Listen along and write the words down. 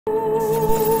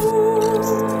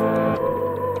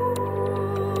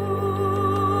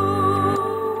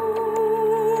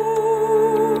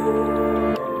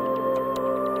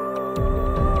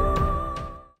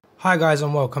Hi guys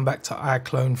and welcome back to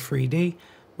Iclone 3D,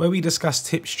 where we discuss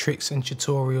tips, tricks and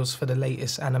tutorials for the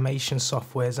latest animation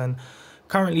softwares, and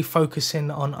currently focusing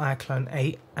on Iclone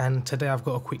 8, and today I've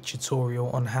got a quick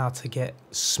tutorial on how to get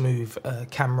smooth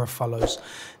camera follows.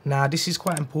 Now this is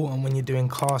quite important when you're doing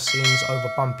car scenes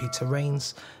over bumpy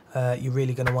terrains. You're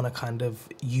really going to want to kind of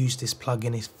use this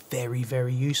plugin. It's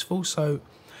very useful. So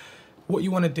what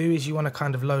you want to do is you want to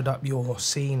kind of load up your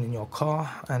scene in your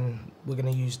car, and we're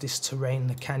going to use this terrain,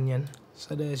 the canyon.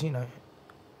 So there's,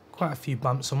 quite a few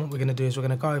bumps, and what we're going to do is we're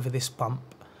going to go over this bump,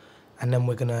 and then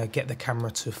we're going to get the camera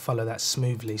to follow that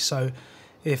smoothly. So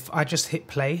if I just hit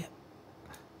play,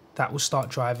 that will start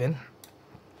driving,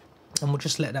 and we'll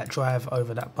just let that drive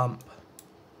over that bump.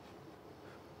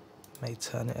 May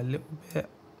turn it a little bit.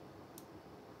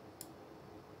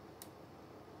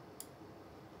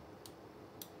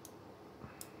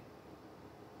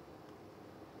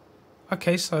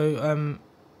 Okay, so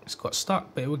it's got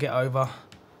stuck, but it will get over.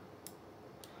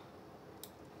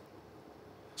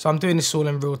 So I'm doing this all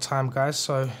in real time, guys,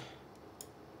 so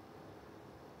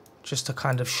just to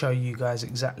kind of show you guys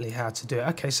exactly how to do it.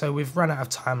 Okay, so we've run out of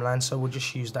timeline, so we'll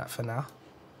just use that for now.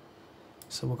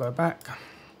 So we'll go back.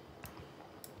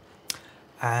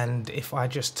 And if I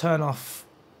just turn off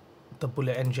the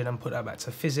bullet engine and put that back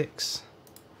to physics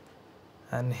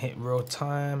and hit real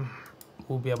time,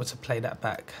 we'll be able to play that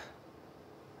back.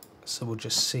 So we'll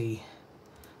just see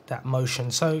that motion.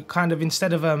 So kind of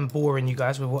instead of boring you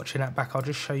guys with watching that back, I'll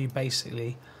just show you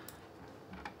basically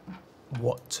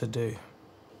what to do.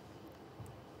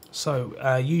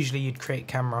 So usually you'd create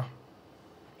camera,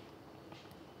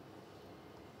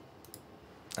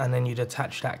 and then you'd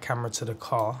attach that camera to the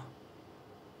car.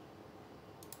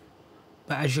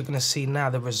 But as you're going to see now,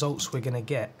 the results we're going to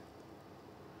get,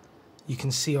 you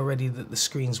can see already that the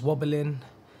screen's wobbling,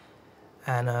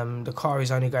 and the car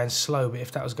is only going slow, but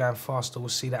if that was going faster, we'll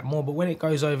see that more. But when it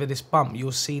goes over this bump,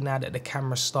 you'll see now that the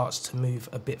camera starts to move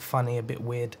a bit funny, a bit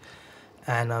weird,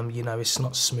 and it's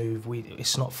not smooth.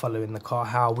 It's not following the car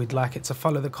how we'd like it to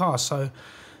follow the car. So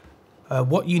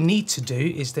what you need to do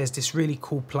is, there's this really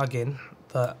cool plugin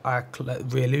that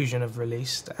Reillusion have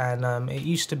released, and it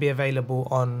used to be available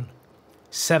on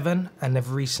 7, and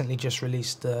they've recently just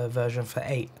released the version for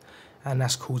 8. And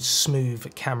that's called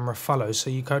Smooth Camera Follow.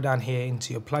 So you go down here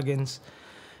into your plugins,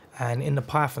 and in the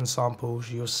Python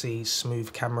samples you'll see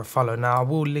Smooth Camera Follow. Now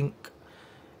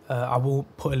I will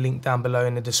put a link down below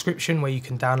in the description where you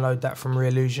can download that from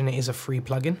Reillusion. It is a free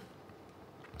plugin.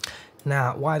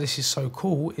 Now why this is so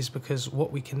cool is because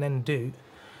what we can then do,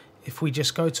 if we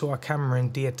just go to our camera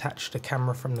and deattach the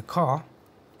camera from the car,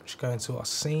 just go into our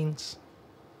scenes,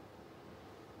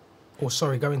 or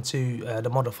sorry, go into the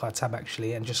modify tab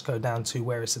actually, and just go down to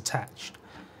where it's attached,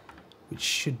 which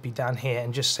should be down here,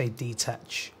 and just say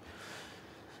detach.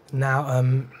 Now,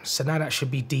 so now that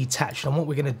should be detached, and what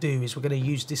we're going to do is we're going to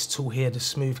use this tool here, the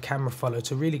Smooth Camera Follow,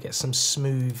 to really get some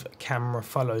smooth camera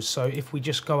follows. So if we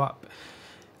just go up,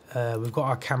 we've got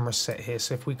our camera set here,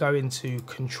 so if we go into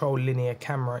Control Linear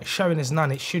Camera, it's showing as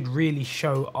none. It should really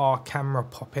show our camera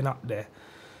popping up there.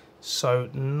 So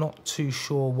not too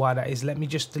sure why that is. Let me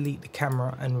just delete the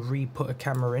camera and re-put a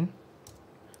camera in.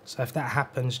 So if that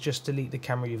happens, just delete the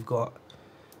camera you've got,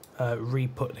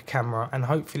 re-put the camera, and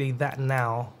hopefully that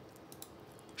now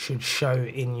should show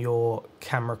in your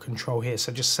camera control here.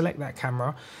 So just select that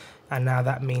camera, and now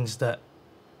that means that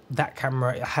that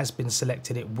camera has been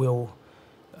selected. It will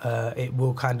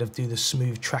kind of do the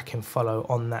smooth track and follow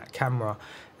on that camera.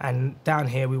 And down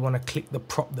here we want to click the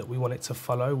prop that we want it to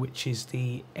follow, which is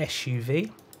the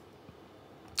SUV.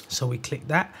 So we click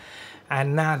that,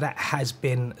 and now that has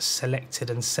been selected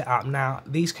and set up. Now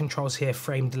these controls here,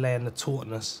 frame delay and the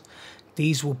tautness,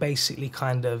 these will basically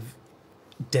kind of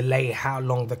delay how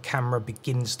long the camera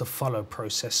begins the follow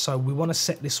process. So we want to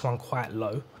set this one quite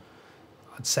low,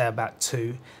 I'd say about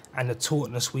 2, and the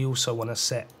tautness we also want to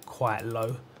set quite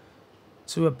low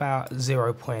to about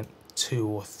 0.2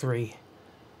 or 3.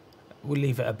 We'll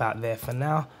leave it about there for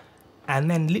now, and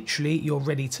then literally you're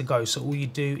ready to go. So all you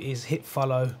do is hit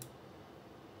follow,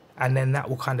 and then that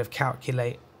will kind of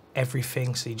calculate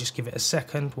everything. So you just give it a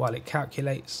second while it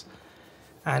calculates,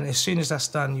 and as soon as that's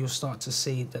done, you'll start to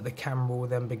see that the camera will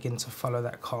then begin to follow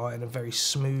that car in a very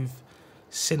smooth,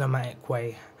 cinematic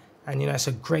way. And it's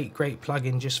a great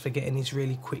plugin just for getting these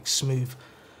really quick, smooth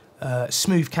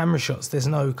camera shots. There's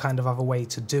no kind of other way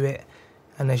to do it,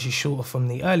 and as you saw from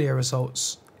the earlier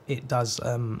results, it does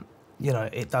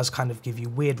it does kind of give you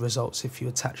weird results if you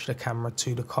attach the camera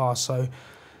to the car. So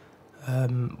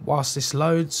whilst this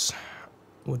loads,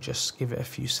 we'll just give it a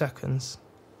few seconds.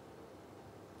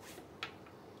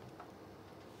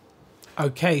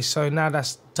 Okay, so now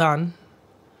that's done,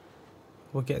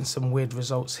 we're getting some weird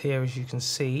results here, as you can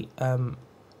see.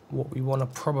 What we want to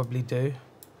probably do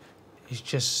is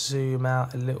just zoom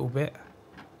out a little bit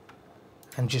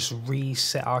and just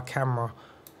reset our camera.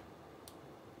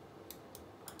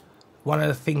 One of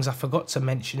the things I forgot to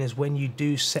mention is when you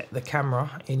do set the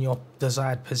camera in your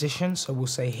desired position, so we'll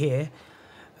say here,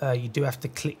 you do have to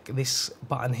click this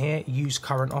button here, use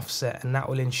current offset, and that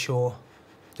will ensure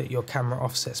that your camera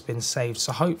offset's been saved.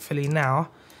 So hopefully now,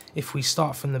 if we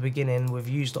start from the beginning, we've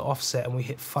used the offset and we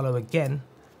hit follow again,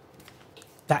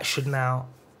 that should now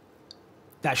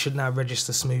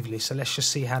register smoothly. So let's just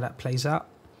see how that plays out.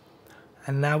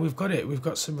 And now we've got it. We've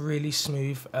got some really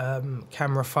smooth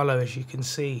camera follow, as you can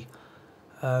see.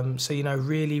 So, you know,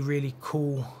 really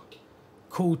cool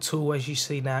tool. As you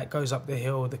see now, it goes up the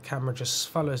hill, the camera just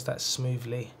follows that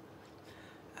smoothly.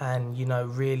 And, you know,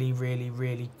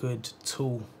 really good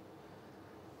tool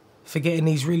for getting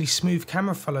these really smooth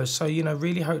camera follows. So, you know,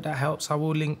 really hope that helps. I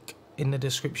will link in the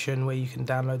description where you can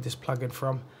download this plugin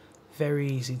from. Very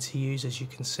easy to use, as you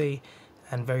can see,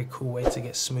 and very cool way to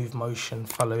get smooth motion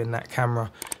following that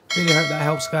camera. Really hope that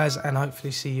helps, guys, and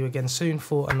hopefully see you again soon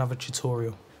for another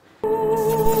tutorial.